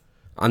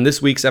On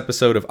this week's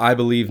episode of I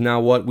Believe Now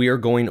What, we are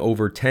going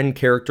over 10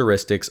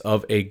 characteristics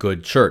of a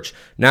good church.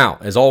 Now,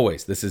 as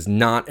always, this is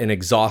not an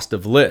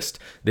exhaustive list.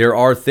 There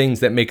are things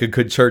that make a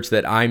good church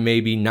that I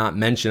maybe not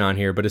mention on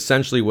here, but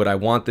essentially what I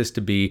want this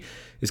to be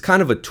is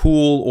kind of a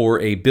tool or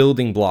a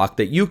building block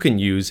that you can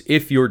use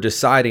if you're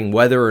deciding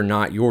whether or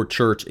not your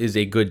church is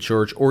a good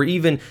church, or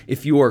even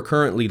if you are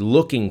currently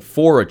looking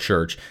for a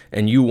church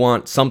and you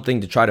want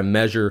something to try to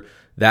measure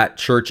that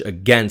church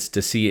against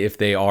to see if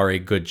they are a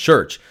good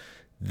church.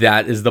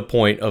 That is the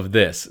point of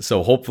this.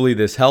 So hopefully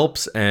this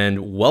helps,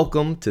 and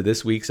welcome to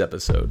this week's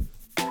episode.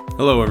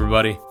 Hello,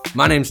 everybody.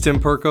 My name's Tim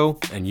Perko,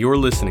 and you're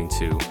listening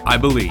to I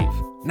Believe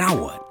Now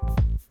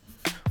What?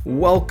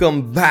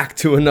 Welcome back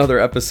to another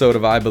episode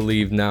of I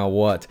Believe Now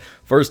What?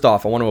 First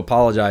off, I want to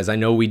apologize. I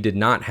know we did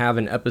not have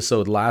an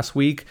episode last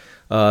week.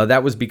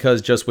 That was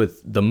because just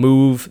with the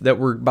move that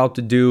we're about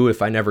to do,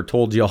 if I never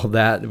told you all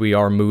that, we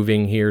are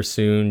moving here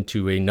soon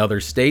to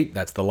another state.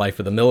 That's the life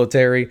of the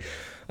military.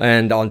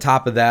 And on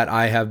top of that,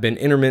 I have been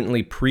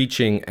intermittently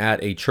preaching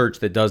at a church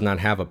that does not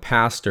have a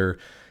pastor,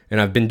 and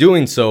I've been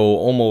doing so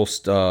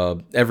almost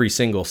every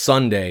single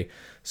Sunday.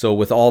 So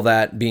with all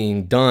that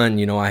being done,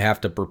 I have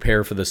to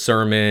prepare for the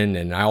sermon,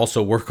 and I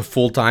also work a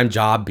full-time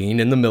job being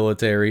in the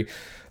military.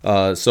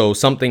 So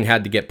something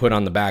had to get put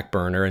on the back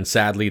burner, and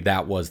sadly,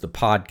 that was the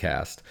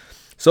podcast.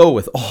 So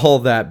with all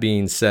that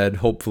being said,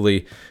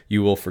 hopefully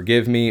you will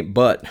forgive me,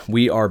 but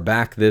we are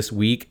back this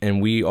week, and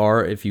we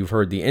are, if you've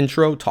heard the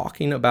intro,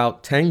 talking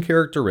about 10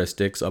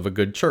 characteristics of a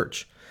good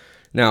church.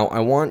 Now, I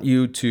want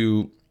you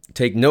to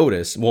take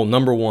notice. Well,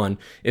 number one,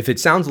 if it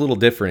sounds a little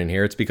different in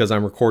here, it's because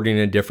I'm recording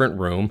in a different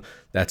room.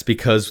 That's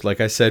because,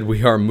 like I said,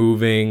 we are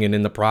moving and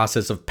in the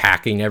process of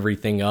packing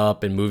everything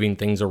up and moving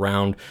things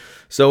around.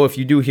 So if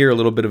you do hear a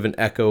little bit of an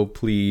echo,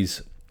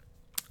 please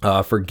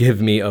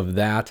forgive me of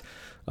that.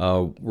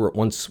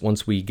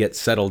 Once we get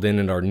settled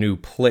in our new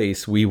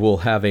place, we will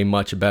have a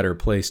much better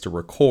place to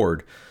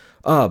record.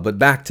 But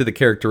back to the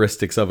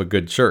characteristics of a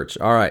good church.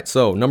 All right,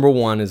 so number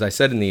one, as I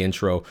said in the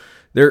intro,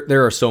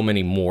 there are so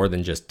many more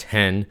than just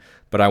 10,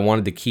 but I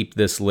wanted to keep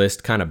this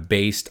list kind of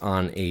based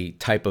on a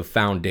type of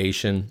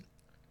foundation.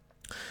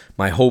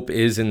 My hope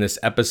is in this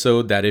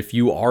episode that if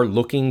you are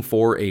looking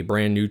for a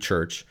brand new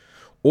church,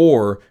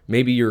 or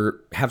maybe you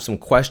have some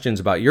questions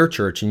about your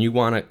church and you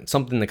want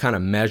something to kind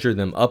of measure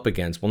them up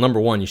against. Well, number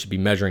one, you should be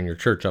measuring your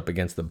church up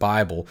against the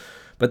Bible.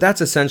 But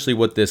that's essentially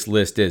what this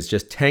list is,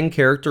 just 10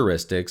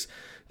 characteristics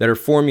that are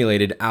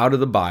formulated out of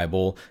the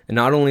Bible. And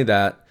not only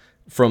that,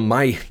 from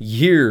my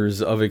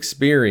years of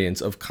experience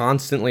of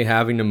constantly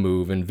having to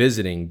move and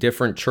visiting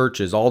different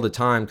churches all the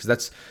time,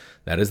 because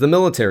that is the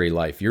military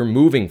life. You're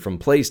moving from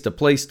place to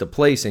place to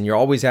place, and you're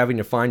always having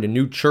to find a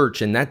new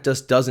church, and that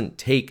just doesn't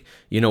take,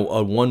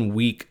 a 1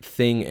 week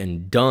thing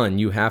and done.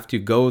 You have to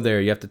go there.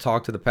 You have to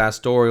talk to the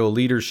pastoral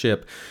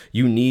leadership.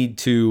 You need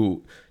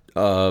to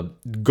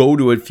go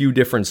to a few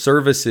different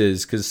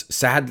services, because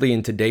sadly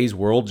in today's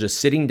world, just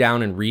sitting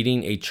down and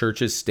reading a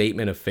church's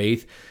statement of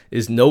faith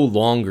is no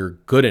longer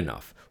good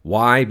enough.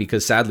 Why?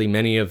 Because sadly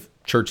many of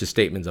church's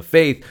statements of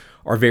faith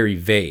are very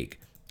vague.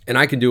 And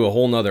I can do a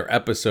whole nother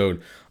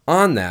episode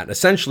on that.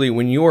 Essentially,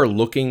 when you are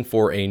looking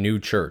for a new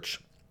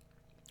church,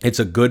 it's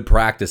a good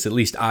practice, at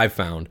least I've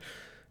found,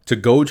 to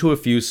go to a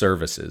few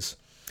services,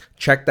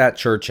 check that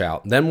church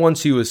out. Then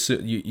once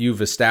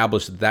you've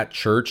established that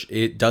church,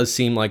 it does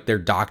seem like they're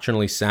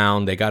doctrinally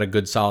sound, they got a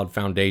good solid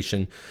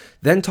foundation,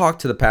 then talk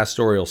to the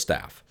pastoral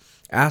staff.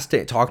 Ask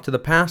to talk to the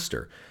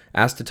pastor.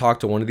 Ask to talk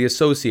to one of the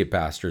associate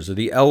pastors or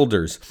the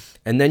elders,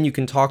 and then you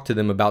can talk to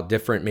them about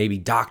different maybe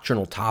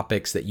doctrinal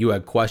topics that you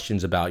have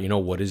questions about.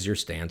 What is your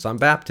stance on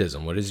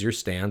baptism? What is your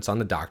stance on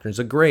the doctrines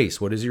of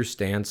grace? What is your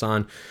stance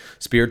on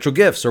spiritual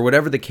gifts, or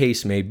whatever the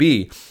case may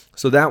be?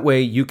 So that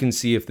way you can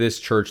see if this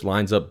church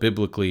lines up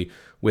biblically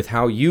with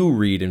how you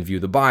read and view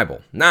the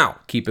Bible.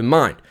 Now, keep in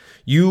mind,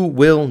 you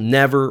will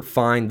never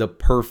find the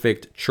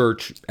perfect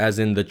church, as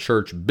in the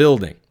church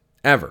building,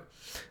 ever.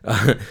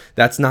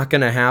 That's not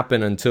going to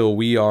happen until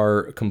we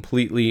are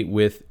completely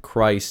with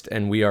Christ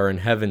and we are in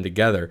heaven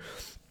together.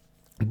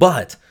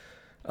 But,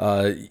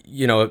 a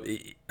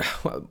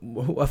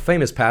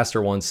famous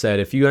pastor once said,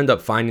 if you end up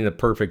finding the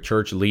perfect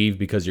church, leave,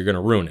 because you're going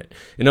to ruin it.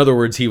 In other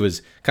words, he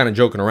was kind of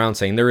joking around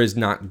saying there's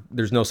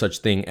no such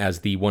thing as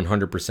the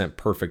 100%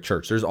 perfect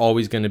church. There's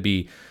always going to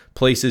be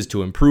places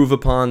to improve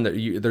upon.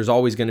 There's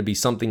always going to be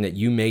something that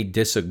you may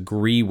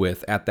disagree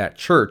with at that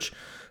church.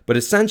 But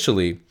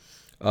essentially,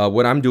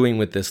 what I'm doing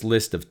with this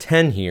list of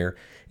 10 here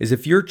is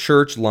if your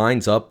church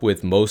lines up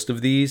with most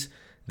of these,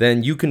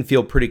 then you can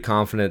feel pretty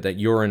confident that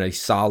you're in a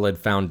solid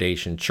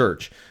foundation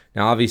church.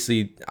 Now,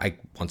 obviously, I,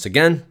 once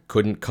again,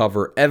 couldn't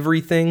cover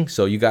everything,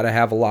 so you got to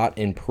have a lot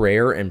in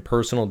prayer and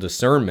personal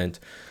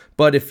discernment.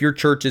 But if your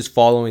church is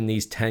following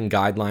these 10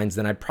 guidelines,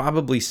 then I'd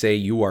probably say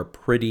you are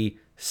pretty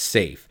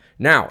safe.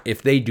 Now,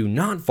 if they do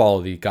not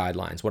follow these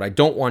guidelines, what I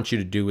don't want you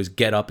to do is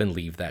get up and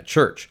leave that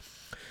church.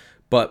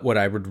 But what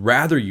I would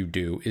rather you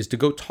do is to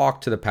go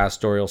talk to the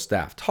pastoral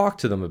staff, talk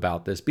to them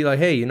about this, be like,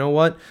 hey, you know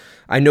what?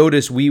 I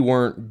noticed we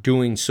weren't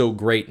doing so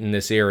great in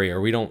this area,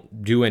 or we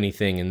don't do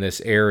anything in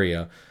this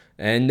area.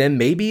 And then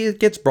maybe it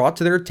gets brought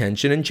to their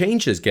attention and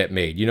changes get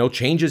made.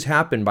 Changes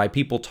happen by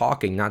people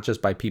talking, not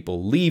just by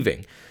people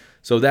leaving.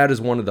 So that is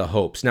one of the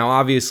hopes. Now,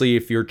 obviously,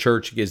 if your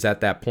church is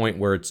at that point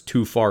where it's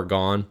too far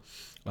gone,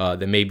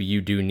 then maybe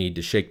you do need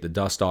to shake the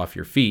dust off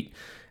your feet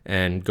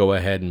and go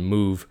ahead and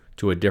move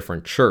to a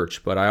different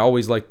church. But I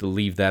always like to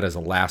leave that as a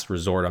last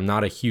resort. I'm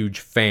not a huge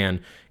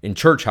fan in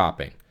church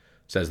hopping,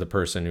 says the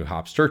person who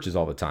hops churches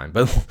all the time.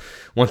 But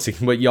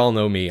but y'all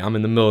know me. I'm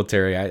in the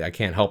military. I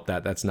can't help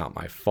that. That's not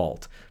my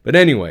fault. But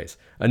anyways,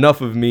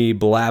 enough of me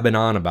blabbing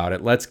on about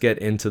it. Let's get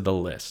into the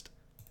list.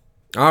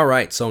 All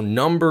right, so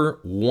number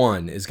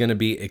 1 is going to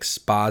be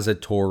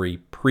expository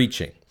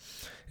preaching.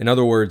 In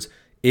other words,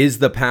 is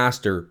the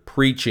pastor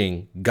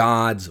preaching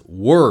God's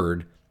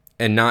word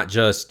and not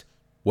just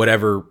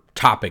whatever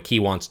topic he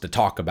wants to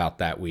talk about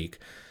that week?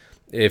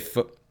 If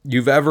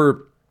you've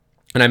ever,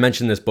 and I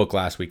mentioned this book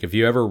last week, if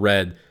you ever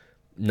read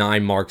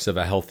 9 Marks of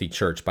a Healthy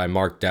Church by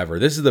Mark Dever,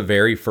 this is the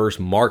very first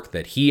mark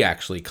that he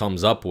actually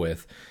comes up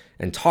with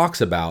and talks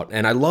about.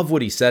 And I love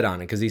what he said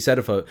on it, because he said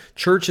if a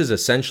church is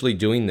essentially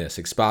doing this,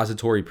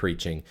 expository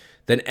preaching,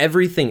 then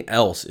everything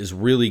else is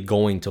really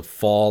going to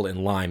fall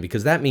in line,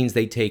 because that means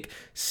they take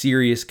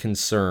serious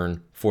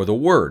concern for the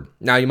word.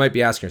 Now, you might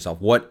be asking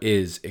yourself, what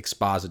is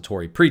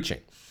expository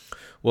preaching?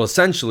 Well,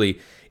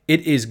 essentially,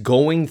 it is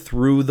going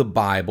through the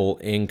Bible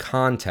in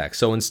context.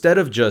 So instead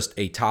of just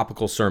a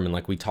topical sermon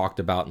like we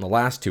talked about in the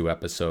last 2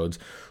 episodes,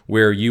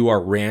 where you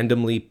are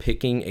randomly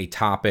picking a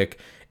topic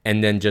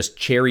and then just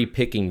cherry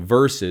picking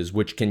verses,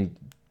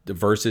 the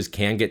verses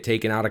can get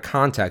taken out of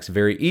context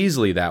very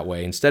easily that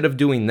way. Instead of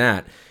doing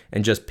that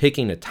and just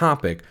picking a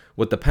topic,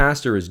 what the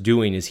pastor is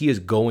doing is he is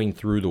going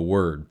through the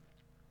word.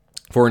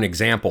 For an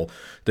example,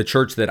 the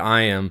church that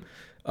I am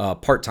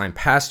part-time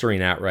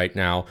pastoring at right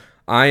now,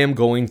 I am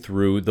going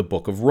through the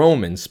book of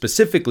Romans,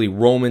 specifically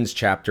Romans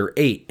chapter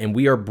 8, and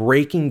we are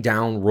breaking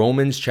down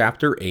Romans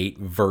chapter 8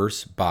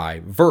 verse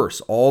by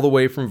verse, all the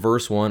way from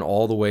verse 1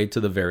 all the way to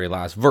the very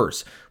last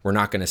verse. We're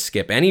not going to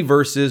skip any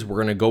verses. We're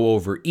going to go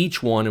over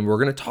each one and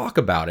we're going to talk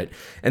about it.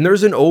 And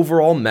there's an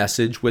overall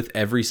message with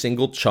every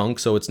single chunk,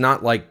 so it's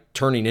not like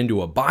turning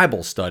into a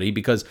Bible study,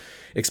 because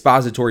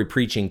expository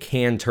preaching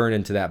can turn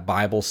into that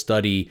Bible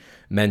study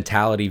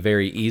mentality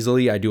very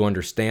easily. I do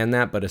understand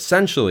that, but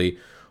essentially,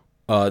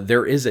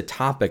 there is a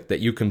topic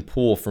that you can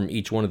pull from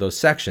each one of those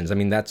sections. I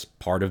mean, that's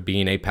part of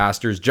being a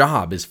pastor's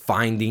job, is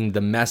finding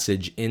the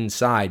message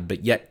inside,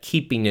 but yet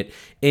keeping it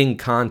in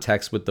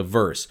context with the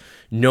verse,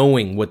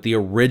 knowing what the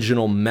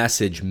original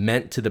message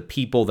meant to the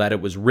people that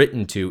it was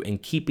written to,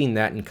 and keeping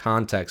that in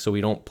context so we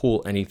don't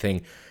pull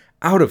anything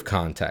out of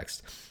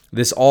context.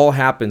 This all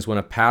happens when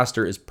a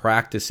pastor is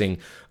practicing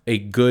a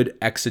good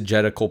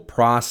exegetical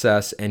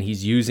process and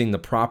he's using the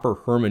proper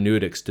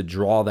hermeneutics to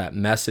draw that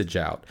message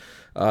out.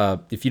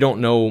 If you don't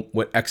know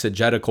what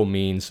exegetical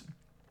means,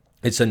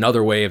 it's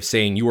another way of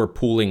saying you are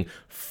pulling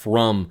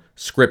from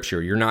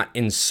Scripture. You're not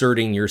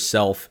inserting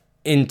yourself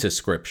into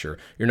Scripture.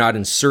 You're not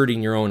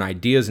inserting your own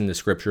ideas into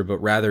Scripture, but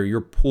rather you're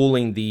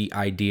pulling the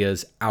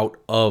ideas out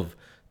of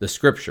the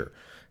Scripture.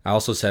 I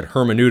also said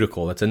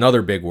hermeneutical. That's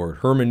another big word.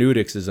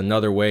 Hermeneutics is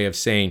another way of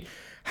saying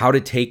how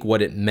to take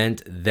what it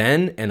meant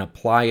then and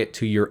apply it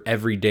to your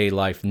everyday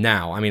life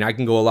now. I mean, I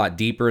can go a lot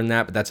deeper in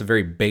that, but that's a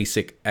very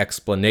basic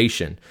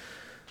explanation.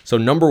 So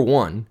number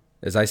 1,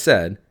 as I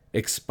said,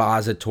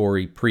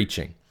 expository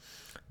preaching.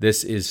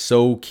 This is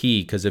so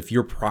key, because if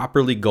you're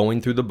properly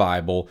going through the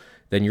Bible,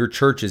 then your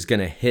church is going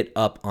to hit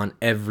up on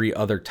every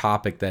other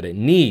topic that it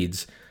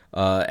needs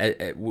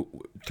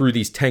through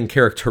these 10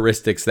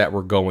 characteristics that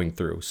we're going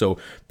through. So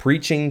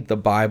preaching the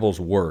Bible's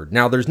word.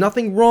 Now, there's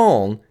nothing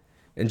wrong,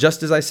 and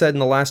just as I said in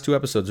the last 2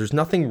 episodes, there's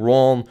nothing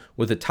wrong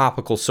with a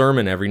topical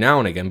sermon every now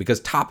and again, because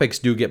topics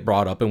do get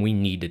brought up and we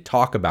need to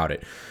talk about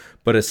it.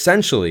 But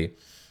essentially,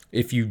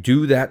 if you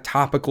do that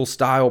topical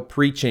style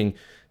preaching,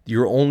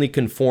 you're only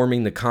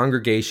conforming the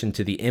congregation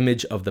to the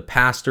image of the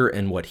pastor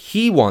and what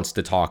he wants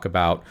to talk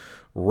about,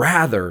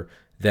 rather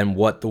than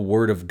what the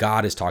Word of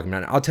God is talking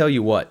about. And I'll tell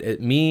you what,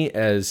 me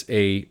as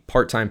a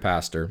part-time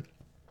pastor,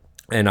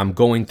 and I'm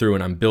going through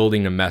and I'm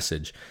building a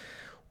message,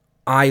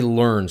 I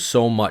learn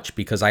so much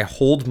because I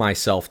hold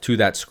myself to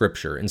that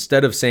scripture.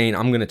 Instead of saying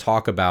I'm going to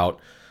talk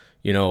about,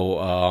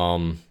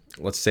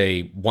 let's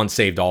say once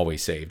saved,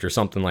 always saved, or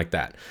something like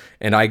that.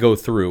 And I go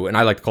through, and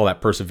I like to call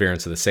that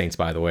perseverance of the saints,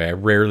 by the way. I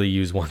rarely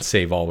use once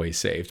saved, always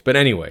saved. But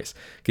anyways,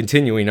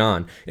 continuing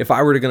on, if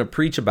I were going to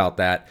preach about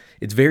that,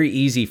 it's very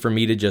easy for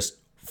me to just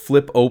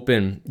flip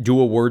open, do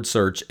a word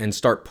search, and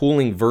start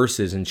pulling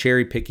verses and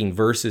cherry picking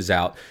verses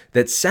out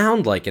that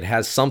sound like it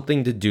has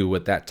something to do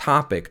with that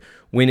topic,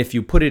 when if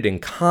you put it in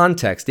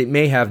context, it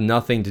may have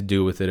nothing to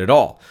do with it at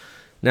all.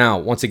 Now,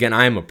 once again,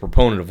 I am a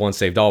proponent of once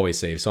saved, always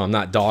saved, so I'm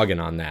not dogging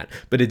on that.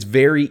 But it's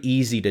very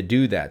easy to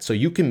do that. So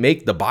you can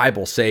make the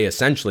Bible say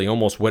essentially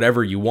almost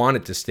whatever you want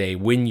it to say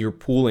when you're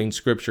pulling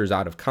scriptures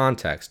out of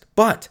context.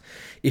 But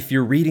if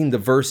you're reading the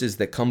verses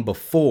that come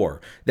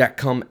before, that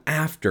come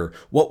after,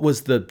 what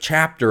was the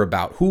chapter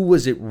about? Who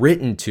was it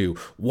written to?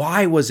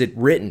 Why was it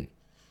written?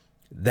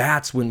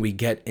 That's when we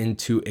get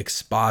into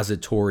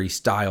expository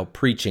style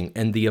preaching.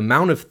 And the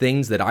amount of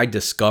things that I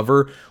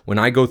discover when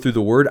I go through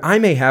the word, I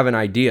may have an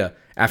idea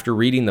after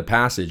reading the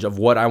passage of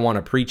what I want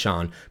to preach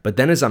on. But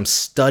then as I'm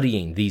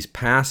studying these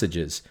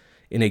passages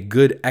in a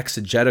good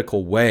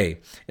exegetical way,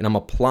 and I'm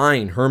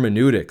applying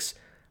hermeneutics,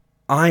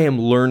 I am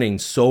learning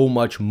so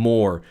much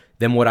more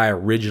than what I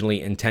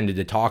originally intended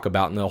to talk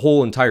about. And the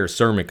whole entire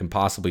sermon can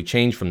possibly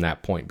change from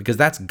that point, because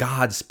that's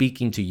God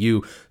speaking to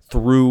you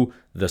through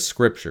the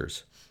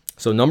scriptures.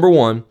 So number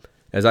one,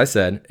 as I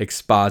said,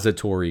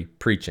 expository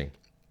preaching.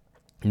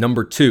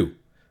 Number two,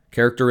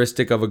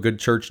 characteristic of a good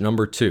church,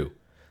 number two,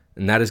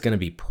 and that is going to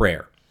be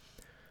prayer.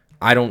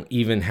 I don't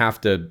even have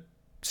to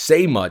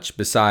say much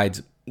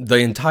besides the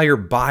entire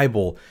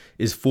Bible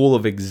is full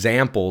of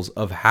examples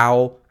of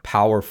how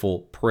powerful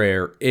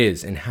prayer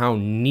is and how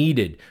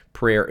needed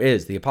prayer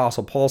is. The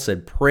Apostle Paul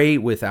said, pray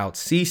without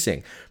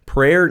ceasing.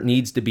 Prayer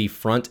needs to be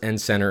front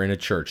and center in a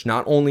church,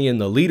 not only in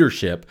the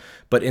leadership,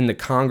 but in the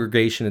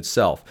congregation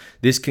itself.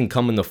 This can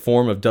come in the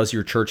form of, does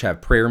your church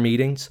have prayer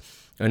meetings?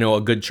 I know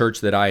a good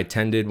church that I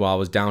attended while I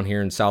was down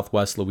here in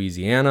Southwest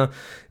Louisiana,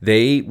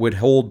 they would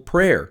hold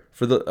prayer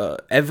for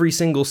every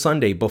single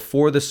Sunday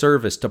before the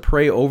service, to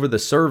pray over the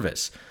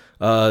service.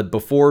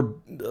 Before,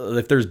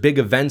 if there's big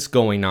events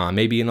going on,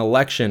 maybe an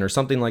election or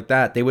something like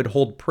that, they would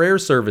hold prayer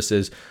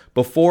services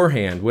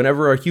beforehand.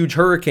 Whenever a huge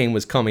hurricane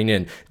was coming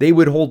in, they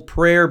would hold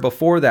prayer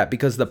before that,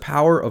 because the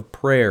power of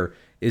prayer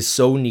is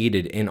so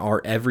needed in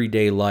our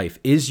everyday life.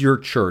 Is your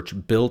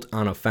church built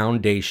on a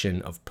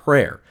foundation of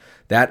prayer?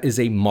 That is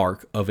a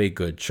mark of a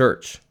good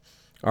church.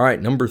 All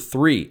right, number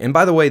three. And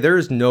by the way, there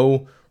is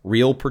no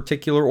real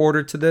particular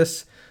order to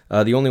this.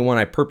 The only one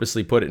I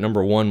purposely put at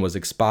number one was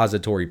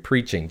expository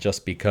preaching,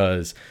 just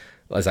because,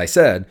 as I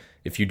said,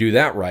 if you do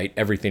that right,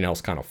 everything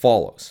else kind of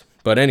follows.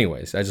 But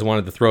anyways, I just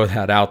wanted to throw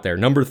that out there.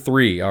 Number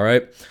three, all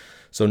right?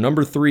 So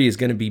number three is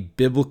going to be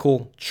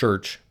biblical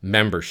church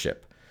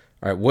membership.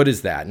 All right, what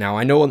is that? Now,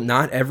 I know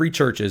not every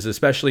churches,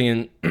 especially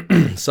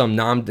in some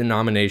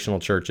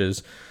non-denominational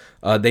churches,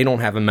 they don't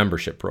have a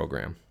membership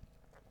program.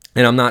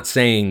 And I'm not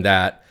saying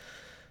that.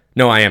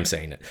 No, I am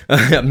saying it.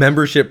 A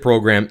membership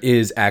program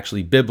is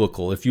actually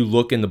biblical. If you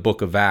look in the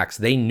book of Acts,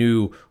 they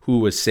knew who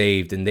was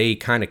saved, and they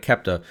kind of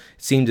it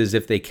seemed as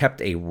if they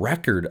kept a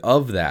record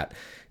of that.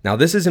 Now,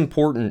 this is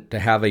important to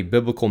have a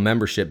biblical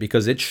membership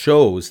because it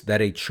shows that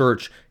a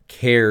church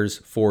cares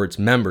for its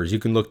members. You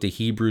can look to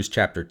Hebrews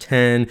chapter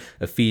 10,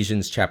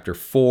 Ephesians chapter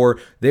 4.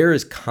 There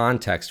is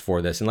context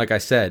for this. And like I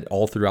said,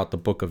 all throughout the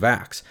book of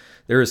Acts,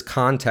 there is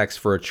context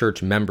for a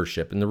church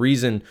membership. And the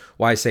reason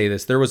why I say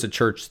this, there was a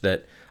church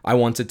that I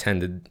once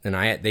attended, and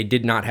they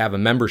did not have a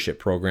membership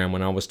program.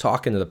 When I was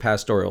talking to the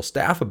pastoral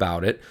staff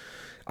about it,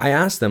 I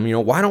asked them,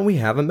 why don't we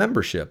have a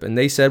membership? And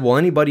they said, well,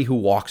 anybody who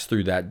walks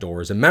through that door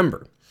is a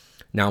member.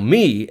 Now,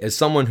 me, as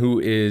someone who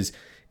is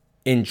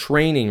in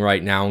training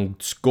right now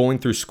and going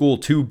through school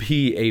to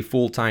be a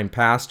full-time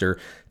pastor,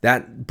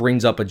 that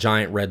brings up a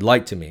giant red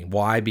light to me.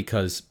 Why?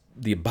 Because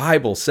the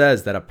Bible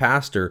says that a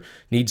pastor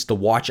needs to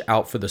watch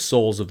out for the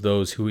souls of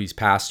those who he's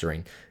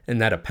pastoring,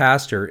 and that a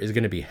pastor is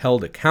going to be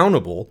held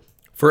accountable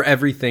for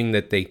everything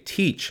that they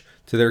teach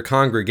to their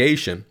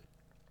congregation.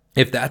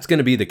 If that's going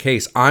to be the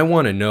case, I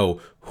want to know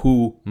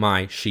who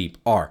my sheep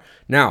are.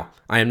 Now,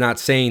 I am not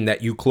saying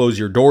that you close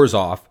your doors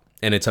off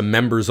and it's a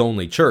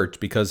members-only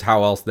church, because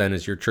how else then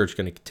is your church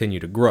going to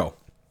continue to grow?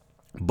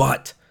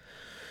 Are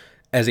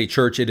as a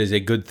church, it is a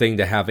good thing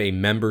to have a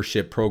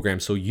membership program.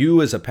 So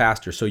you as a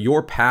pastor, so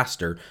your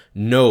pastor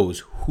knows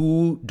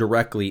who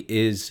directly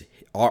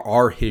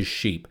are his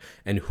sheep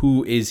and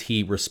who is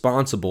he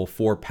responsible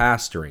for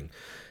pastoring.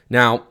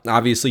 Now,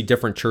 obviously,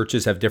 different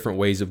churches have different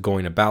ways of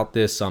going about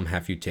this. Some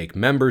have you take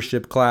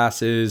membership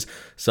classes.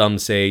 Some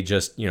say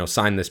just,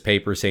 sign this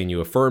paper saying you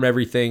affirm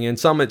everything. And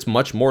some it's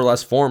much more or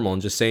less formal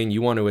and just saying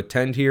you want to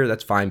attend here,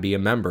 that's fine, be a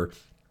member.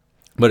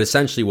 But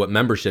essentially what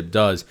membership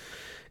does,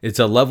 it's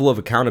a level of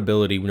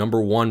accountability,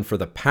 number one, for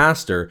the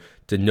pastor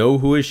to know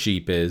who his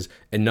sheep is.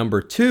 And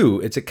number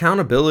two, it's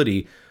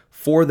accountability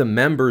for the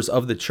members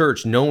of the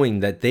church, knowing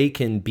that they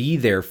can be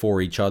there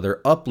for each other,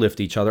 uplift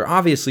each other.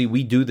 Obviously,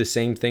 we do the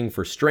same thing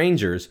for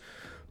strangers,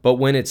 but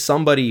when it's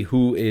somebody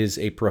who is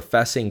a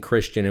professing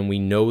Christian and we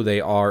know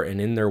they are and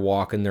in their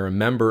walk and they're a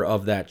member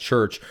of that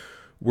church,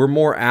 we're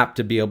more apt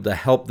to be able to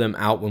help them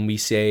out when we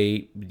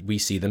see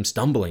them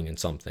stumbling in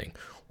something.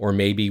 Or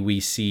maybe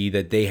we see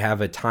that they have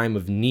a time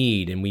of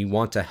need and we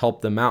want to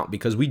help them out,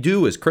 because we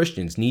do as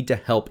Christians need to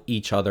help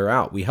each other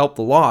out. We help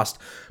the lost,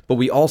 but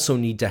we also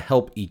need to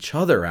help each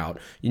other out.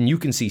 And you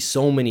can see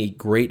so many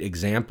great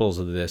examples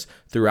of this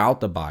throughout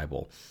the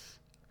Bible.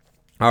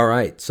 All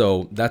right,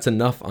 so that's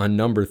enough on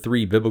number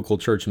 3, biblical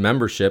church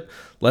membership.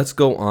 Let's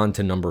go on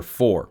to number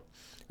 4.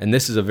 And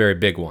this is a very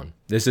big one.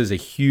 This is a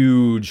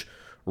huge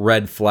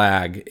red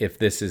flag if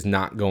this is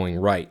not going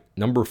right.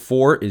 Number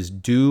 4 is,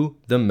 do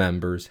the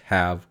members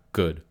have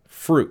good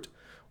fruit?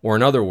 Or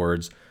in other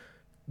words,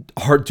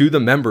 do the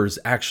members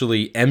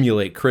actually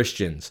emulate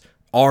Christians?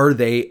 Are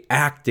they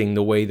acting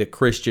the way that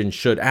Christians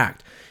should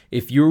act?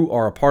 If you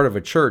are a part of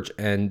a church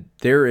and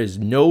there is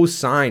no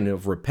sign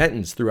of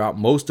repentance throughout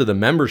most of the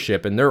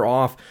membership, and they're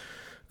off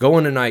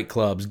going to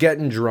nightclubs,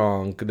 getting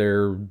drunk,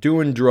 they're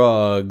doing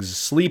drugs,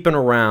 sleeping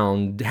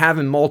around,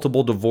 having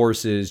multiple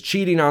divorces,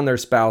 cheating on their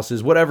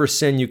spouses, whatever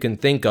sin you can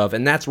think of,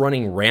 and that's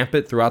running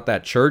rampant throughout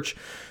that church,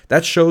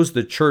 that shows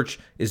the church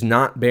is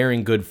not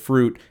bearing good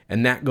fruit,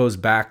 and that goes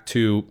back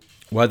to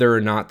whether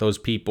or not those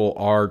people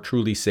are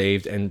truly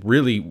saved, and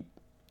really,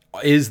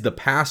 is the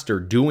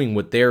pastor doing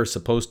what they're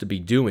supposed to be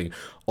doing?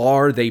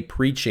 Are they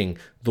preaching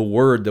the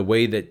word the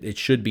way that it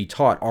should be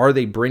taught? Are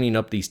they bringing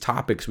up these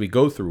topics we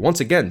go through?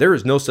 Once again, there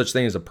is no such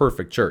thing as a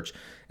perfect church,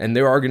 and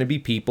there are going to be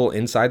people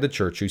inside the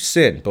church who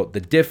sin. But the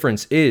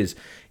difference is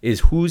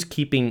who's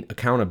keeping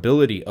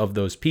accountability of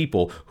those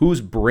people,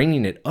 who's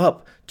bringing it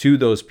up to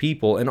those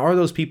people, and are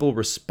those people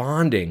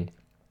responding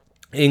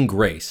in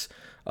grace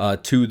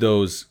to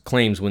those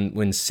claims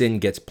when sin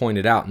gets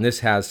pointed out? And this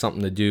has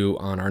something to do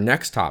on our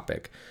next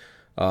topic.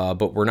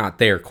 But we're not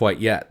there quite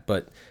yet.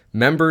 But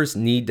members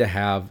need to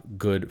have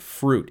good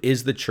fruit.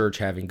 Is the church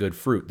having good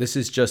fruit? This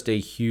is just a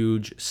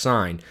huge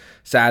sign.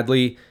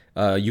 Sadly,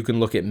 you can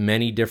look at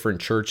many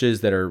different churches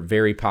that are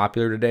very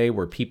popular today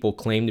where people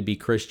claim to be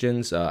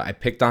Christians. I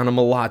picked on them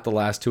a lot the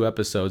last 2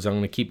 episodes. I'm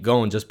going to keep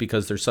going just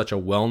because they're such a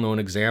well-known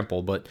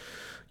example. But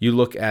you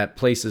look at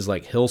places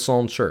like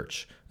Hillsong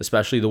Church,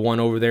 especially the one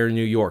over there in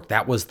New York.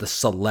 That was the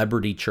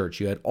celebrity church.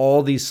 You had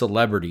all these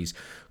celebrities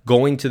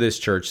going to this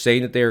church,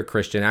 saying that they're a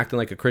Christian, acting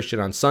like a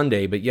Christian on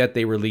Sunday, but yet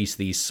they release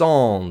these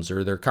psalms,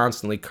 or they're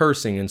constantly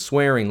cursing and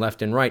swearing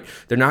left and right.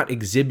 They're not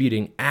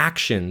exhibiting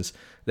actions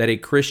that a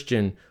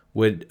Christian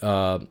would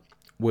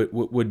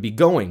be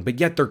going, but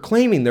yet they're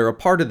claiming they're a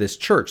part of this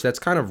church. That's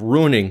kind of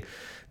ruining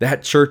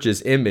that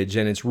church's image,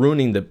 and it's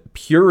ruining the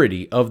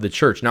purity of the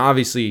church. Now,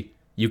 obviously,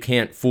 you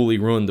can't fully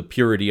ruin the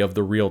purity of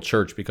the real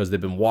church because they've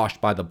been washed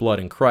by the blood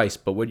in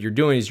Christ. But what you're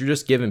doing is you're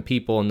just giving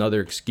people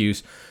another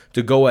excuse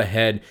to go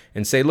ahead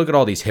and say, look at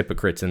all these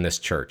hypocrites in this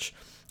church.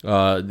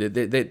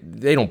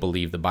 They don't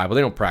believe the Bible.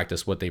 They don't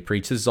practice what they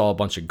preach. This is all a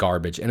bunch of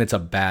garbage, and it's a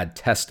bad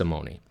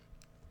testimony.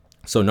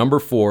 So number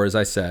 4, as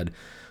I said,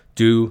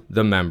 do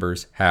the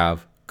members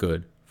have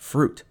good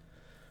fruit?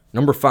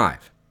 Number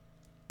 5,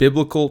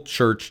 biblical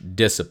church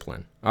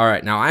discipline. All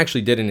right, now I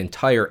actually did an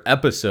entire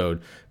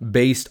episode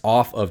based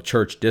off of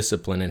church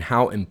discipline and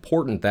how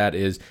important that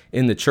is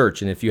in the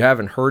church. And if you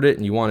haven't heard it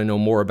and you want to know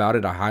more about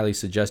it, I highly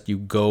suggest you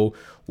go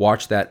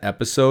watch that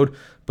episode.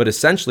 But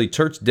essentially,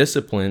 church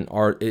discipline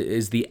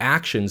is the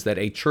actions that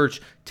a church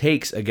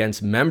takes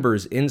against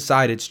members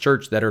inside its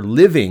church that are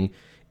living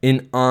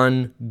in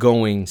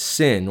ongoing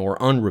sin or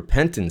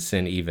unrepentant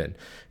sin even.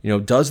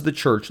 Does the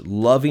church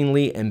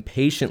lovingly and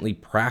patiently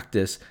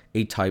practice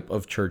a type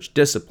of church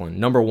discipline?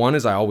 Number 1,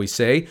 as I always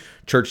say,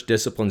 church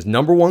discipline's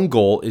number 1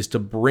 goal is to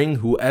bring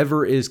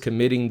whoever is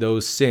committing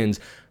those sins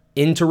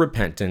into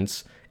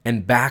repentance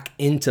and back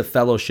into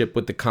fellowship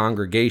with the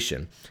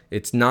congregation.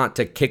 It's not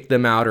to kick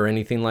them out or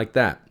anything like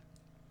that.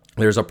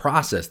 There's a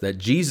process that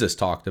Jesus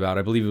talked about.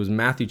 I believe it was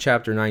Matthew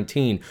chapter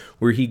 19,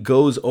 where he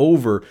goes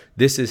over,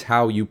 this is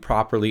how you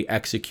properly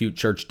execute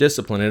church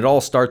discipline. And it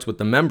all starts with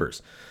the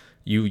members.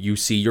 You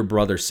see your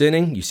brother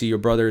sinning, you see your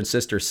brother and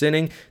sister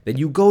sinning, then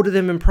you go to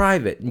them in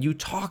private and you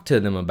talk to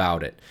them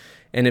about it.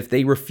 And if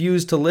they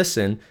refuse to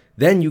listen,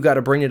 then you got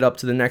to bring it up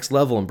to the next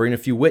level and bring a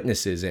few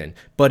witnesses in.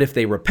 But if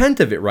they repent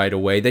of it right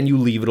away, then you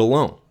leave it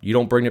alone. You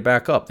don't bring it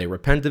back up. They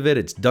repent of it,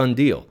 it's done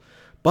deal.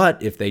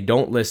 But if they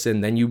don't listen,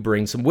 then you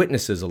bring some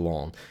witnesses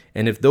along.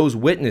 And if those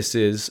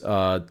witnesses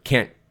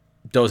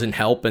doesn't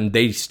help and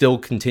they still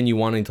continue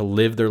wanting to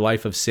live their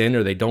life of sin,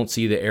 or they don't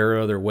see the error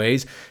of their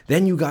ways,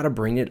 then you got to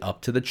bring it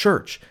up to the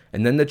church.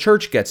 And then the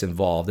church gets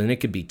involved, and it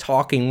could be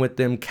talking with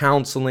them,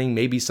 counseling,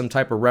 maybe some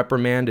type of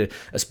reprimand,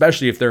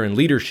 especially if they're in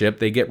leadership,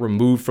 they get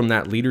removed from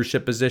that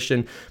leadership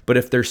position. But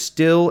if they're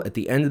still, at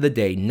the end of the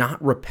day,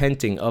 not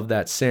repenting of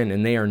that sin,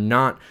 and they are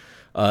not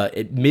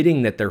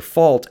admitting that their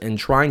fault and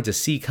trying to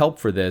seek help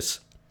for this,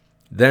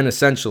 then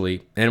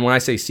essentially, and when I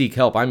say seek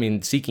help, I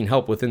mean seeking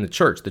help within the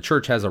church. The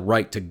church has a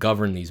right to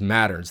govern these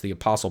matters. The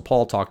Apostle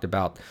Paul talked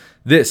about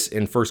this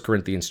in 1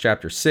 Corinthians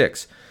chapter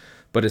 6.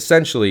 But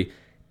essentially,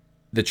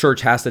 the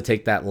church has to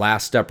take that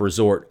last step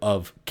resort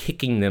of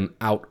kicking them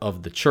out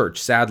of the church.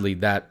 Sadly,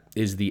 that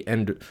is the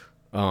end.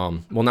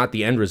 Not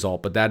the end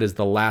result, but that is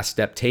the last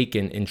step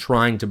taken in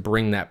trying to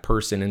bring that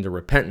person into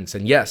repentance.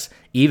 And yes,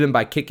 even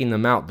by kicking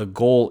them out, the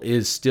goal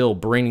is still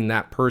bringing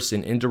that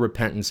person into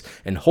repentance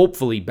and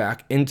hopefully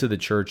back into the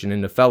church and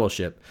into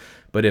fellowship.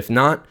 But if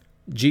not,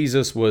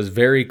 Jesus was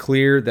very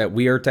clear that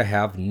we are to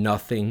have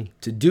nothing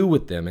to do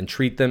with them and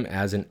treat them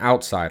as an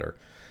outsider.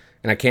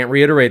 And I can't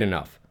reiterate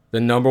enough, the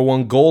number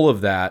 1 goal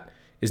of that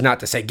is not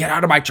to say, get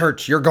out of my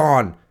church, you're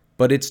gone.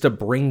 but it's to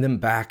bring them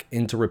back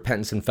into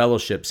repentance and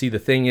fellowship. See, the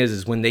thing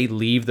is when they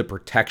leave the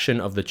protection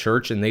of the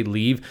church and they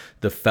leave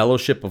the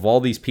fellowship of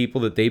all these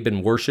people that they've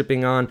been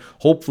worshiping on,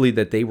 hopefully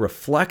that they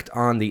reflect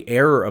on the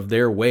error of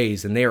their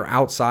ways, and they are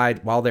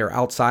outside, while they're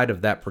outside of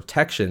that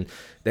protection,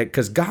 that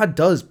because God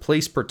does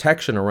place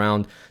protection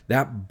around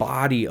that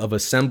body of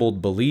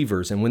assembled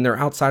believers. And when they're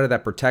outside of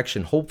that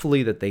protection,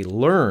 hopefully that they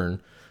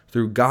learn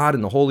through God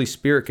and the Holy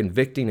Spirit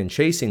convicting and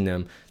chasing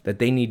them that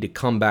they need to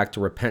come back to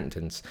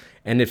repentance.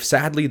 And if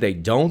sadly they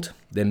don't,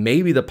 then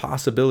maybe the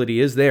possibility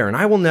is there. And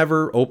I will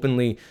never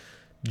openly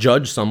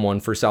judge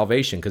someone for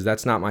salvation because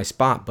that's not my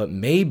spot. But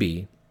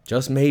maybe,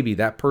 just maybe,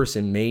 that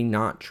person may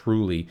not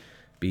truly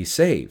be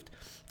saved.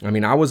 I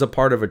mean, I was a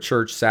part of a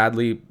church,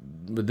 sadly.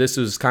 This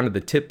was kind of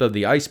the tip of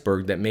the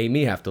iceberg that made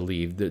me have to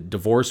leave. The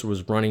divorce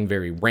was running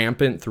very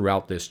rampant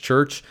throughout this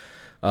church.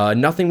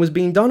 Nothing was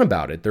being done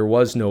about it. There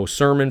was no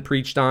sermon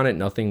preached on it.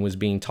 Nothing was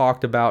being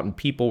talked about, and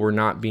people were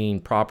not being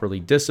properly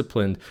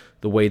disciplined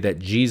the way that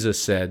Jesus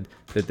said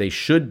that they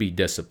should be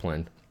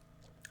disciplined.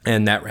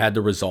 And that had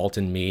to result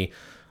in me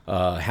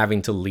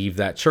having to leave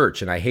that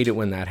church. And I hate it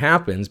when that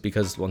happens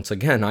because, once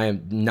again, I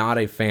am not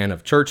a fan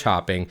of church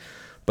hopping,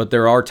 but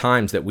there are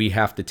times that we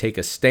have to take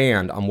a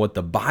stand on what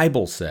the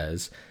Bible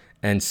says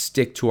and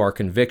stick to our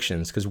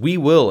convictions, because we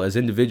will, as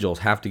individuals,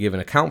 have to give an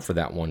account for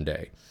that one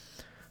day.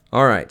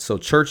 All right, so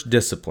church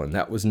discipline,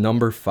 that was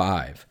number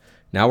 5.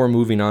 Now we're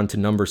moving on to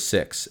number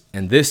 6,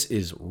 and this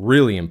is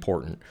really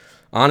important.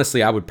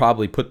 Honestly, I would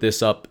probably put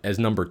this up as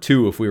number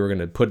 2 if we were going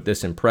to put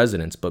this in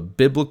precedence, but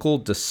biblical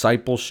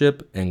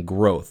discipleship and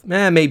growth.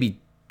 Maybe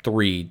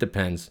 3,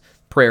 depends.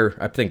 Prayer,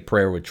 I think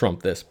prayer would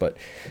trump this, but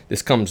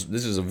this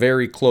is a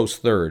very close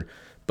third.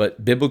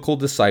 But biblical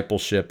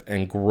discipleship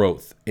and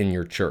growth in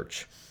your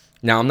church.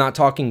 Now, I'm not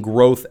talking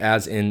growth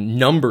as in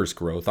numbers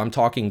growth. I'm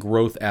talking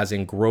growth as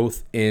in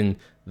growth in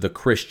the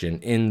Christian,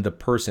 in the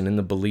person, in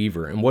the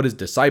believer. And what is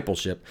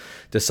discipleship?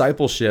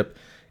 Discipleship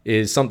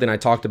is something I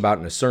talked about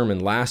in a sermon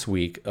last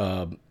week.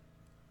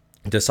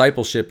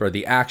 Discipleship are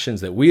the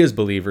actions that we as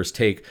believers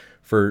take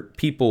for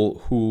people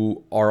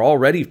who are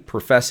already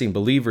professing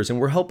believers, and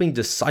we're helping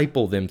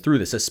disciple them through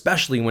this,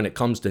 especially when it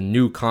comes to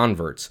new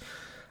converts.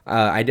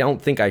 I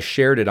don't think I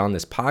shared it on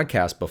this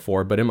podcast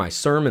before, but in my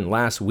sermon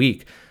last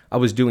week, I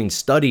was doing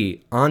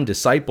study on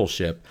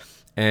discipleship,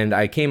 and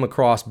I came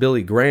across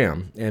Billy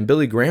Graham, and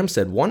Billy Graham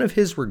said one of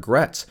his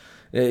regrets,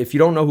 if you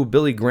don't know who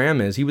Billy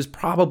Graham is, he was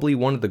probably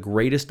one of the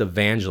greatest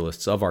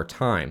evangelists of our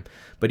time.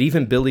 But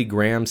even Billy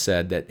Graham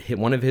said that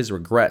one of his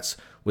regrets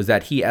was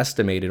that he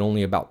estimated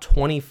only about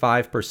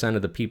 25%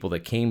 of the people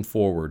that came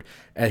forward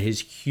at his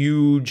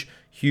huge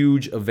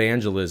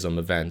evangelism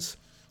events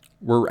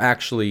were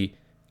actually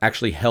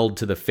held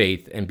to the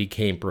faith and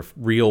became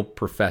real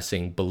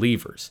professing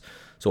believers.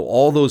 So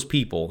all those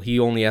people, he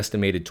only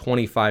estimated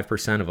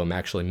 25% of them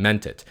actually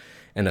meant it.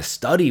 And a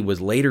study was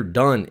later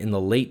done in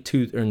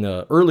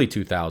the early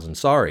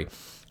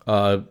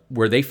 2000s,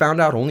 where they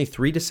found out only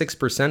 3 to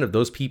 6% of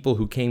those people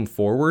who came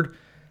forward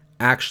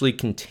actually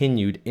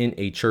continued in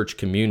a church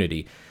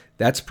community.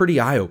 That's pretty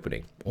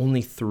eye-opening.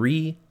 Only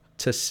 3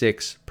 to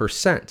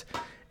 6%.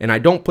 And I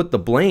don't put the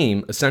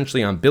blame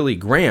essentially on Billy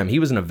Graham. He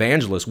was an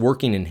evangelist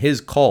working in his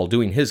call,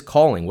 doing his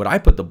calling. What I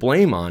put the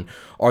blame on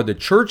are the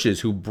churches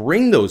who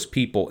bring those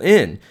people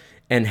in.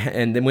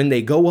 And then when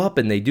they go up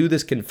and they do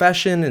this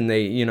confession and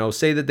they,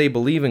 say that they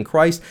believe in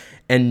Christ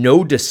and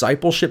no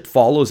discipleship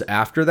follows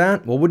after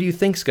that, well, what do you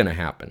think's going to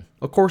happen?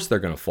 Of course they're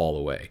going to fall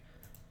away.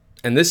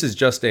 And this is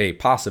just a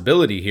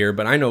possibility here,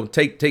 but I know,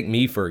 take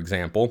me for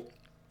example.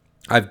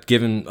 I've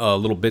given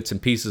little bits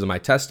and pieces of my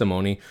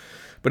testimony,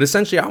 but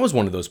essentially I was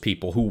one of those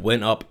people who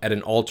went up at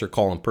an altar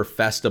call and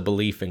professed a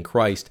belief in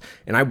Christ,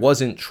 and I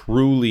wasn't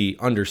truly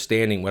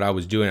understanding what I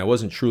was doing. I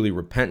wasn't truly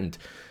repentant.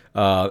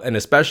 And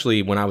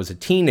especially when I was a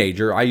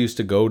teenager, I used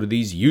to go to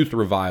these youth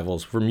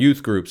revivals from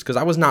youth groups because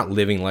I was not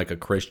living like a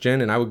Christian.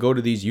 And I would go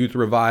to these youth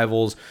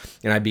revivals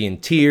and I'd be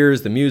in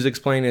tears. The music's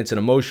playing. It's an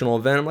emotional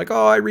event. I'm like,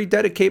 I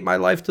rededicate my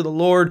life to the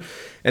Lord.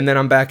 And then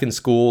I'm back in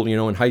school,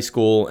 in high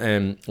school.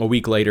 And a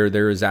week later,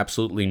 there is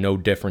absolutely no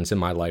difference in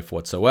my life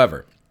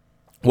whatsoever.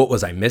 What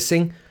was I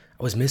missing?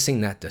 I was missing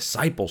that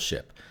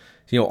discipleship.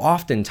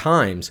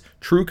 Oftentimes,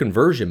 true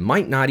conversion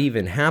might not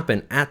even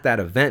happen at that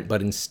event,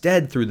 but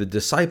instead through the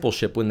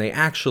discipleship when they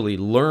actually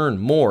learn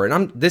more.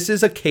 And this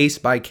is a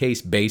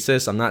case-by-case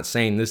basis. I'm not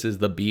saying this is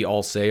the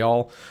be-all,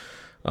 say-all.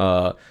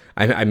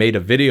 I made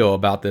a video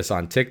about this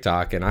on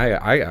TikTok, and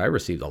I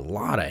received a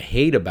lot of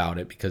hate about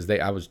it because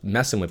I was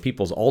messing with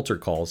people's altar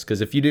calls.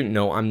 Because if you didn't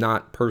know, I'm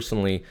not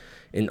personally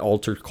an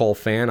altar call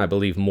fan. I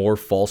believe more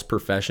false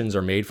professions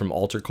are made from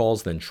altar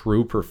calls than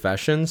true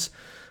professions.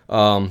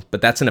 But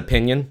that's an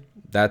opinion.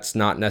 That's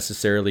not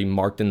necessarily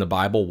marked in the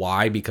Bible.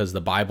 Why? Because the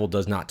Bible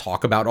does not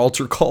talk about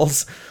altar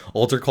calls.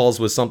 Altar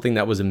calls was something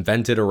that was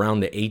invented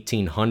around the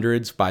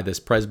 1800s by this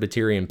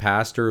Presbyterian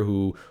pastor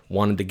who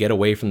wanted to get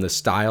away from the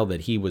style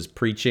that he was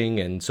preaching.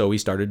 And so he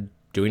started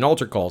doing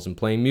altar calls and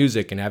playing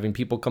music and having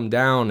people come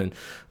down and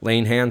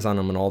laying hands on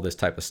them and all this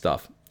type of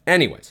stuff.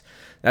 Anyways,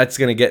 that's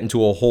going to get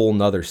into a whole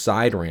nother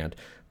side rant.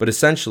 But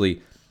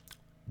essentially,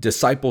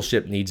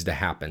 discipleship needs to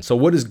happen. So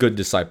what does good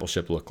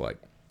discipleship look like?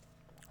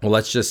 Well,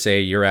 let's just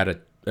say you're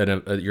at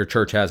your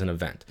church has an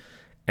event,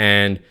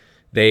 and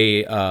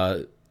they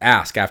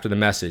ask after the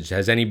message,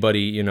 does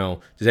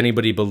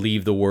anybody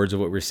believe the words of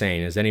what we're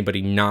saying? Has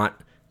anybody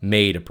not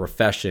made a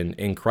profession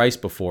in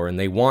Christ before, and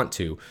they want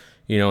to?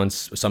 And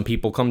some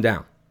people come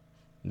down.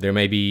 There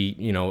may be,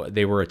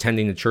 they were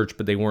attending the church,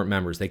 but they weren't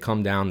members. They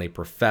come down, they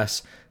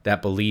profess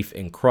that belief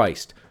in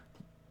Christ.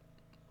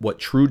 What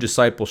true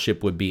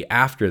discipleship would be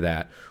after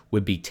that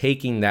would be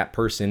taking that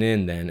person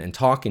in then and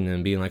talking to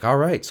them, being like, all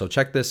right, so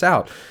check this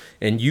out.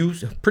 And you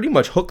pretty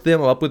much hook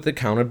them up with an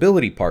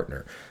accountability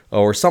partner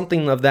or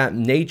something of that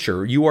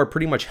nature. You are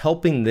pretty much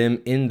helping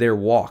them in their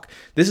walk.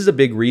 This is a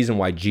big reason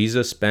why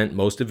Jesus spent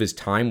most of his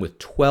time with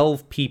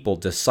 12 people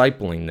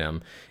discipling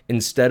them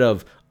instead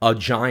of a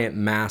giant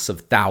mass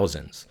of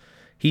thousands.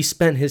 He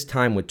spent his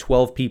time with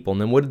 12 people, and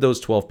then what did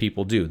those 12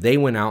 people do? They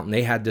went out and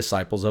they had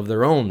disciples of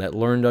their own that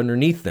learned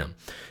underneath them.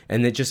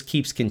 And it just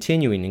keeps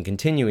continuing and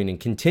continuing and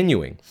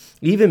continuing.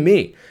 Even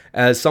me,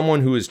 as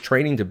someone who is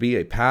training to be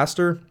a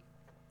pastor,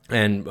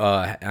 and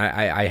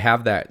I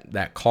have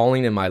that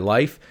calling in my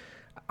life,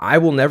 I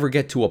will never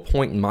get to a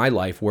point in my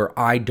life where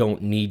I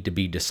don't need to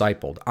be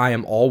discipled. I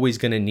am always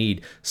going to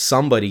need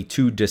somebody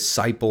to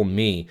disciple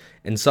me,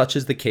 and such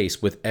is the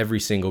case with every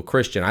single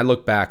Christian. I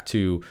look back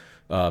to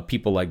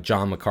people like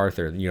John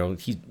MacArthur.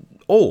 He's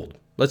old.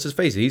 Let's just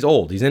face it, he's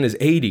old. He's in his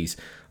 80s.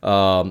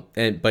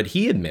 But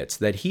he admits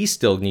that he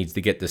still needs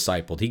to get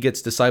discipled. He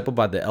gets discipled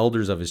by the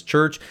elders of his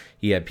church.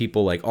 He had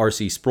people like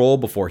R.C. Sproul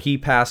before he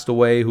passed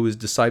away who was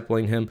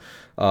discipling him.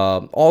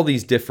 All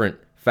these different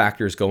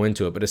factors go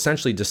into it. But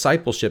essentially,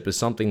 discipleship is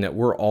something that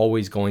we're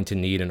always going to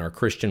need in our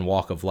Christian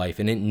walk of life,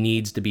 and it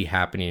needs to be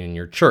happening in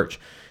your church.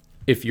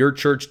 If your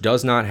church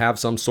does not have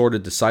some sort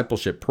of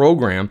discipleship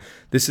program,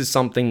 this is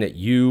something that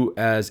you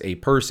as a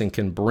person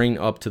can bring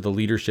up to the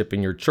leadership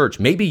in your church.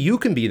 Maybe you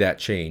can be that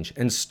change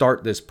and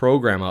start this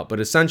program up, but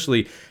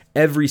essentially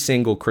every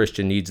single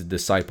Christian needs a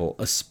disciple,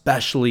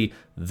 especially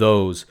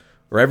those,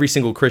 or every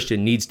single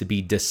Christian needs to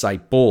be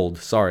discipled.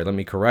 Sorry, let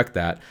me correct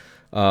that.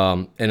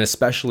 And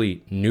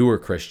especially newer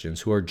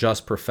Christians who are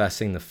just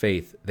professing the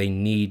faith, they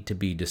need to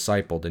be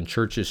discipled, and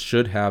churches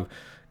should have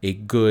a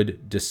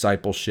good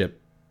discipleship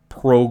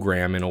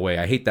program in a way.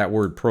 I hate that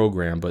word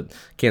program, but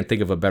can't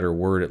think of a better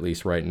word at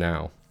least right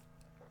now.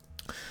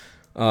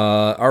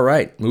 All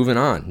right, moving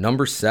on.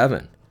 Number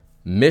 7,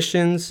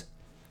 missions.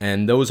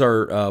 And those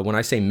are, when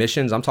I say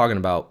missions, I'm talking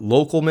about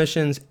local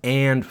missions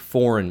and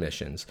foreign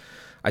missions.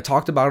 I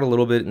talked about it a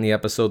little bit in the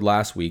episode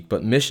last week,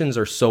 but missions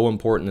are so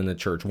important in the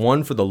church.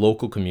 One, for the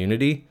local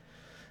community,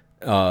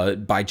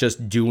 by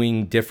just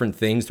doing different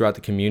things throughout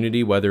the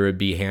community, whether it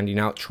be handing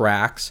out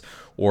tracts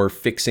or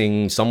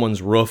fixing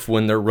someone's roof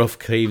when their roof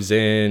caves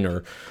in,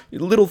 or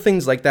little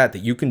things like that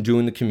you can do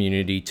in the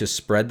community to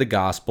spread the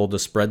gospel, to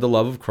spread the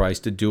love of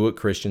Christ, to do what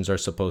Christians are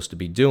supposed to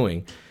be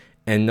doing.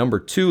 And number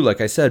 2,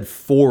 like I said,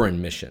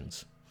 foreign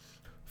missions.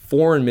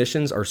 Foreign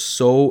missions are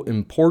so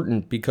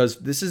important because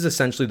this is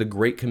essentially the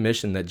Great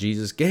Commission that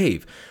Jesus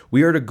gave.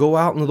 We are to go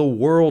out into the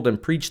world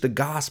and preach the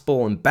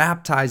gospel and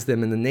baptize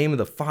them in the name of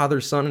the Father,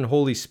 Son, and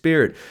Holy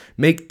Spirit.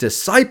 Make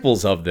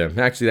disciples of them.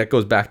 Actually, that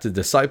goes back to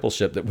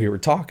discipleship that we were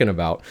talking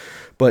about.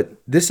 But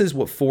this is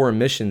what foreign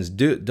missions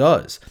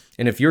does.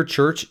 And if your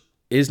church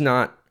is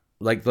not,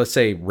 like, let's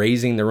say,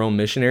 raising their own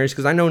missionaries,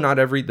 because I know not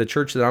the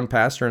church that I'm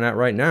pastoring at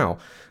right now,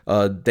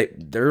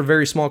 they're a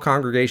very small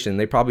congregation.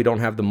 They probably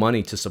don't have the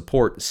money to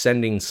support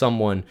sending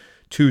someone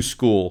to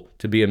school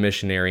to be a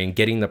missionary and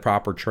getting the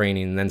proper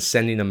training and then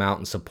sending them out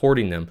and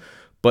supporting them.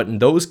 But in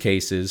those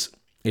cases,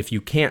 if you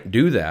can't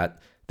do that,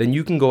 then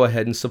you can go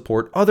ahead and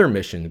support other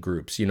mission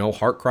groups,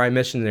 Heart Cry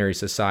Missionary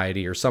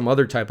Society or some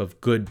other type of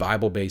good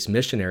Bible-based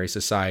missionary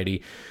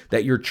society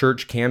that your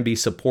church can be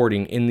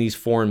supporting in these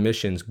foreign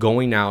missions,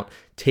 going out,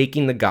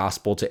 taking the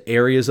gospel to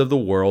areas of the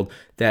world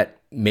that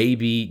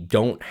maybe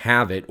don't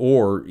have it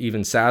or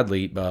even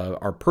sadly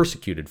are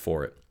persecuted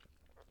for it.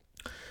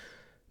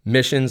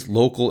 Missions,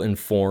 local and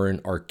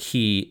foreign, are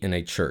key in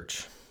a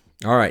church.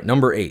 All right,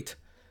 number 8,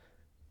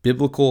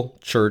 biblical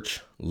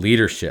church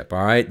leadership.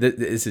 All right,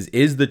 this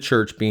is the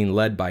church being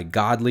led by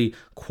godly,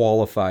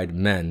 qualified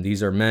men.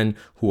 These are men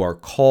who are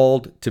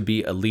called to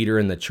be a leader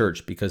in the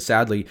church, because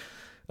sadly,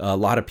 a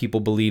lot of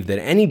people believe that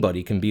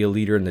anybody can be a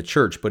leader in the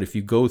church, but if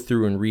you go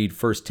through and read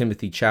 1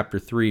 Timothy chapter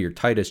 3 or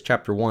Titus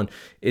chapter 1,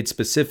 it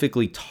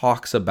specifically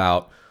talks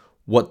about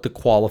what the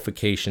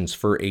qualifications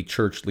for a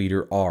church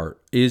leader are.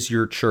 Is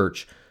your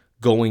church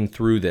going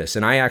through this?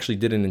 And I actually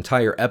did an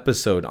entire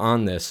episode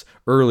on this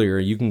earlier.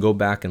 You can go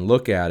back and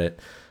look at it.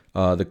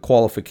 The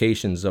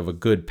qualifications of a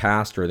good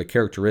pastor, the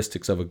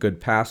characteristics of a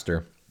good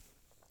pastor.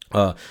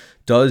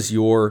 Does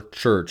your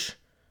church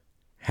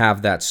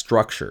have that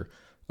structure?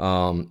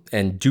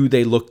 And do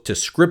they look to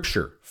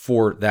Scripture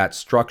for that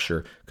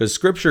structure? Because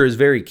Scripture is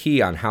very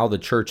key on how the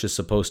church is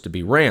supposed to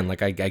be ran.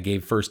 Like I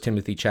gave 1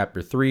 Timothy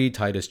chapter 3,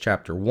 Titus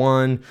chapter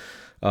 1,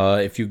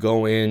 If you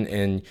go in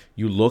and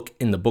you look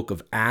in the book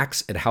of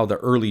Acts at how the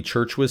early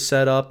church was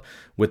set up,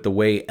 with the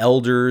way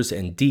elders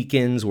and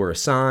deacons were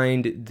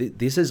assigned,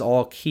 this is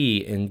all key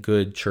in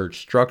good church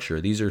structure.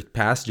 These are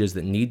passages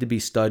that need to be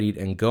studied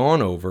and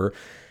gone over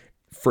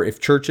for if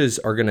churches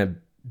are going to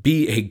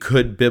be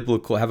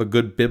have a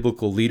good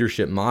biblical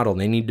leadership model.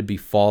 They need to be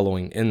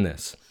following in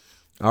this.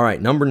 All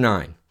right, number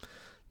 9,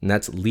 and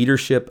that's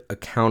leadership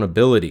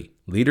accountability.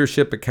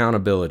 Leadership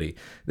accountability.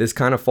 This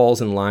kind of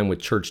falls in line with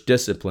church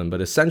discipline,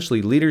 but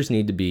essentially leaders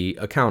need to be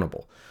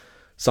accountable.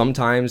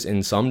 Sometimes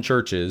in some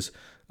churches,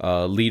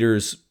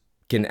 leaders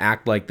can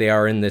act like they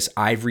are in this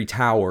ivory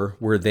tower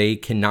where they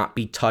cannot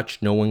be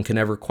touched. No one can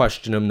ever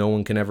question them. No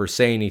one can ever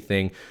say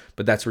anything,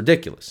 but that's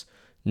ridiculous.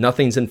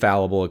 Nothing's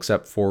infallible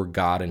except for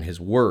God and his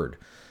word.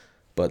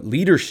 But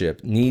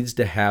leadership needs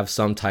to have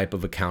some type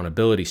of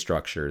accountability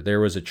structure.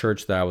 There was a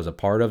church that I was a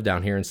part of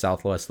down here in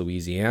Southwest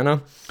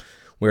Louisiana,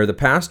 where the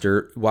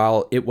pastor,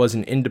 while it was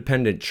an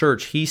independent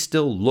church, he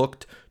still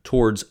looked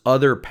towards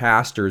other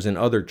pastors and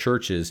other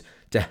churches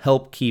to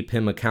help keep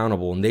him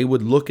accountable. And they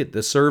would look at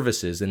the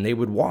services and they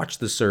would watch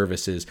the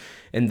services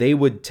and they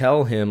would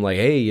tell him like,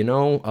 hey, and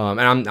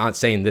I'm not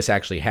saying this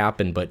actually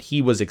happened, but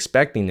he was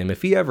expecting them.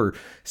 If he ever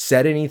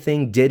said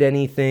anything, did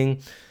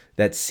anything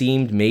that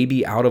seemed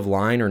maybe out of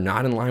line or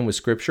not in line with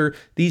scripture,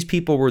 these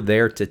people were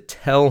there to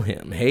tell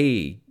him,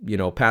 hey,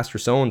 Pastor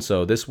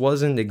so-and-so, this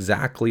wasn't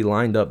exactly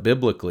lined up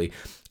biblically.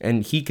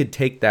 And he could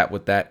take that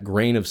with that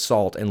grain of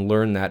salt and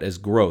learn that as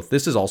growth.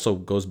 This is also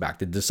goes back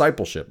to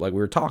discipleship, like we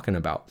were talking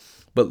about,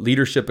 but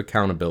leadership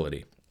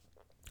accountability.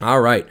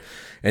 All right.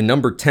 And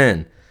number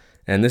 10,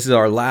 and this is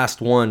our last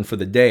one for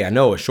the day. I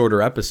know a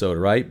shorter episode,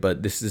 right?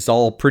 But this is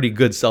all pretty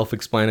good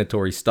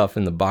self-explanatory stuff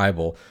in the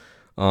Bible.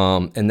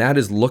 And that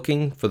is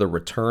looking for the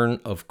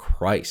return of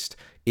Christ.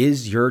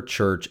 Is your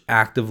church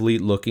actively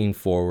looking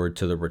forward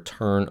to the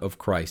return of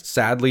Christ?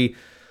 Sadly,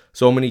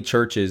 so many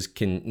churches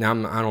now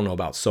I don't know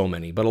about so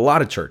many, but a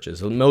lot of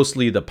churches,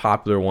 mostly the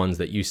popular ones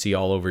that you see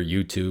all over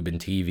YouTube and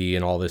TV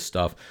and all this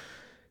stuff,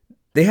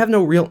 they have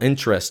no real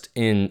interest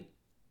in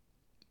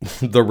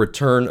the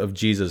return of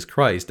Jesus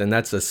Christ. And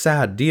that's a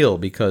sad deal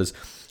because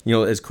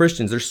as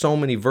Christians, there's so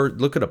many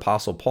look at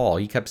Apostle Paul.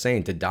 He kept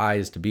saying to die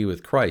is to be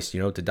with Christ.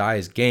 To die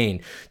is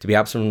gain. To be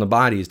absent from the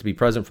body is to be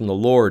present from the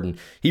Lord. And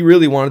he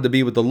really wanted to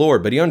be with the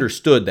Lord, but he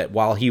understood that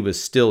while he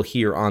was still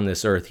here on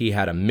this earth, he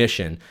had a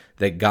mission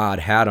that God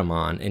had him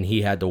on, and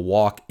he had to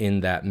walk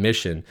in that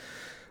mission.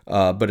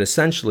 But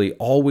essentially,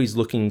 always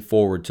looking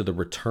forward to the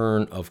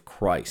return of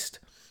Christ.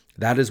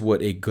 That is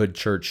what a good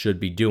church should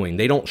be doing.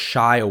 They don't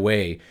shy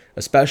away,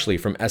 especially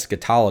from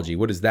eschatology.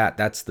 What is that?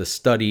 That's the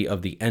study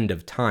of the end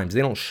of times.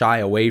 They don't shy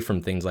away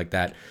from things like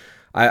that.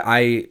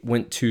 I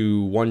went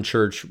to one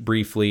church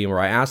briefly where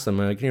I asked them,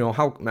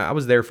 how I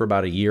was there for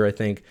about a year, I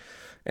think.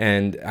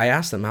 And I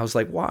asked them, I was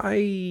like,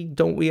 why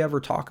don't we ever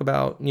talk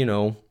about,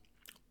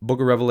 Book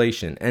of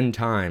Revelation, end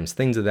times,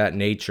 things of that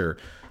nature?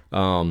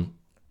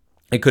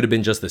 It could have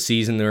been just the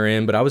season they're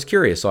in, but I was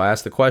curious, so I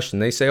asked the question.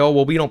 They say, oh,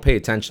 well, we don't pay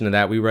attention to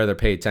that. We rather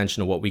pay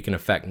attention to what we can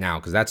affect now,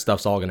 because that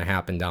stuff's all going to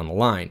happen down the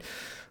line.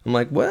 I'm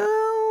like, well,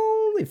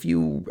 if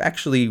you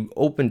actually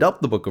opened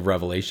up the book of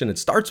Revelation, it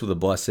starts with a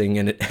blessing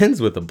and it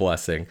ends with a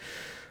blessing.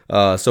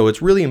 So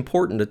it's really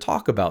important to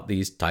talk about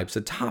these types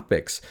of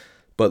topics,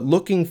 but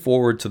looking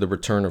forward to the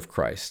return of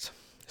Christ.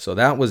 So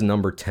that was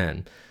number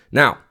 10.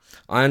 Now,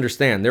 I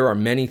understand there are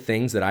many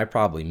things that I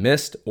probably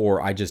missed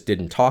or I just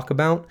didn't talk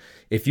about.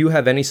 If you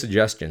have any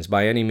suggestions,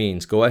 by any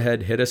means, go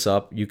ahead, hit us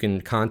up. You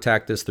can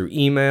contact us through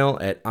email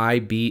at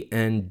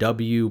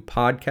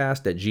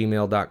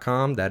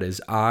ibnwpodcast@gmail.com. That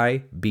is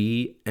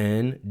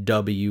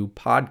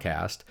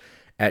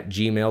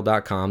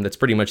ibnwpodcast@gmail.com. That's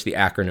pretty much the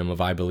acronym of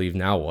I Believe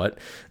Now What.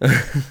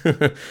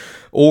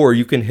 Or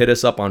you can hit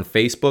us up on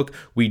Facebook.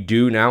 We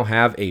do now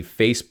have a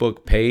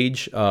Facebook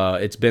page.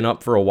 It's been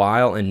up for a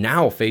while, and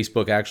now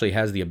Facebook actually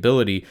has the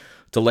ability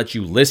to let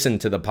you listen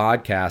to the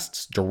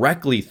podcasts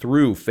directly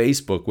through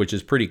Facebook, which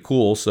is pretty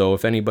cool. So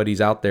if anybody's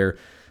out there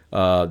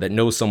that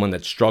knows someone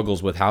that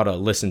struggles with how to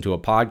listen to a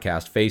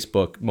podcast,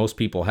 Facebook, most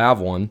people have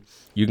one.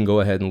 You can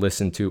go ahead and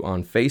listen to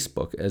on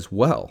Facebook as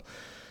well.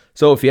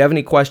 So if you have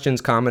any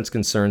questions, comments,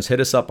 concerns, hit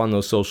us up on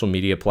those social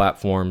media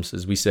platforms.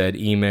 As we said,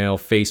 email,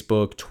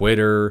 Facebook,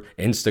 Twitter,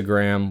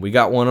 Instagram. We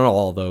got one on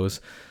all of those.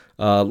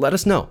 Let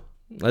us know.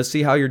 Let's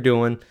see how you're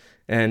doing.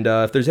 And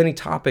if there's any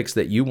topics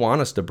that you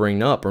want us to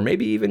bring up, or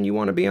maybe even you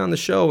want to be on the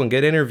show and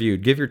get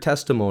interviewed, give your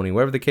testimony,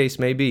 whatever the case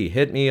may be,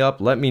 hit me up,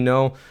 let me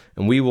know,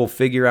 and we will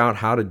figure out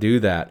how to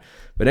do that.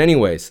 But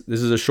anyways,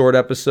 this is a short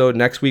episode.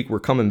 Next week, we're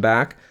coming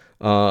back.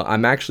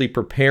 I'm actually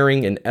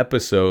preparing an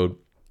episode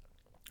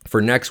for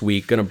next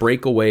week, going to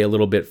break away a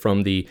little bit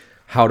from the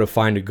how to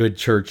find a good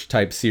church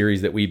type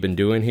series that we've been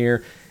doing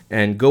here,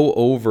 and go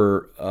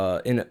over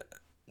a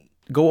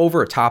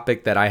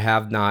topic that I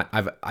have not.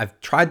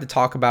 I've tried to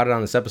talk about it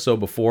on this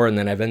episode before, and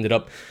then I've ended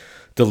up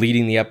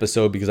deleting the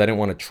episode because I didn't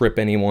want to trip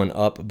anyone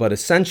up. But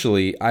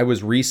essentially, I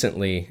was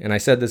recently, and I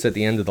said this at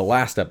the end of the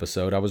last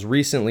episode, I was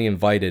recently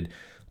invited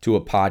to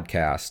a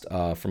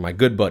podcast from my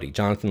good buddy,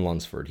 Jonathan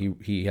Lunsford.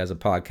 He has a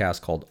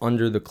podcast called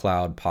Under the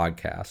Cloud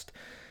Podcast.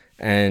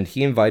 And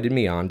he invited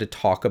me on to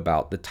talk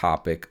about the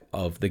topic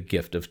of the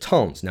gift of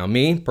tongues. Now,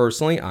 me,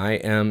 personally, I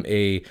am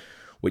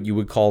what you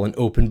would call an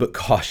open but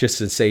cautious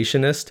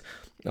cessationist.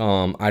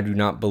 I do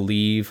not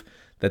believe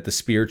that the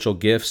spiritual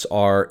gifts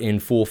are in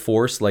full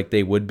force like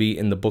they would be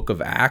in the book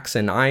of Acts.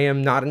 And I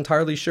am not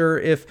entirely sure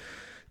if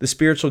the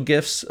spiritual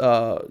gifts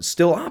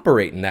still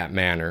operate in that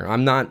manner.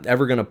 I'm not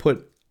ever going to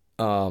put,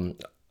 I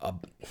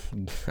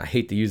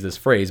hate to use this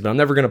phrase, but I'm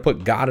never going to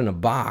put God in a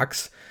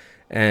box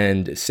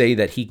and say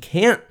that he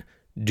can't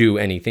do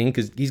anything,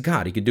 because he's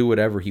God. He could do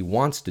whatever he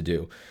wants to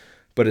do.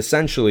 But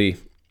essentially,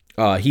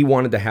 he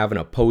wanted to have an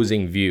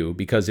opposing view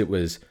because it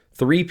was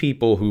 3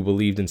 people who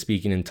believed in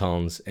speaking in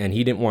tongues, and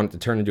he didn't want it to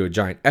turn into a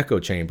giant echo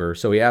chamber.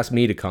 So he asked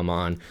me to come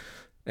on,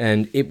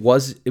 and it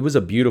was a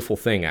beautiful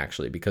thing,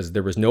 actually, because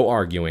there was no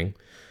arguing.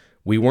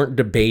 We weren't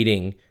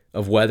debating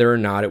of whether or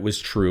not it was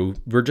true.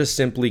 We're just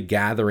simply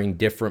gathering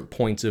different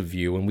points of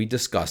view, and we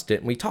discussed it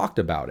and we talked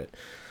about it.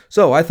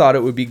 So I thought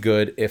it would be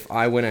good if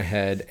I went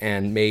ahead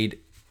and made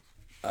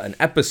an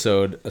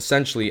episode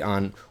essentially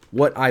on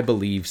what I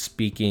believe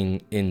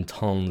speaking in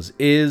tongues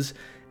is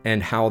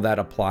and how that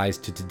applies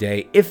to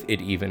today, if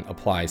it even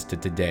applies to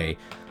today.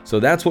 So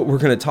that's what we're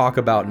going to talk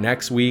about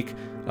next week.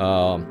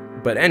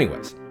 But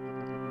anyways,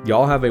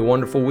 y'all have a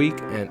wonderful week,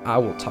 and I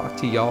will talk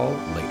to y'all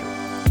later.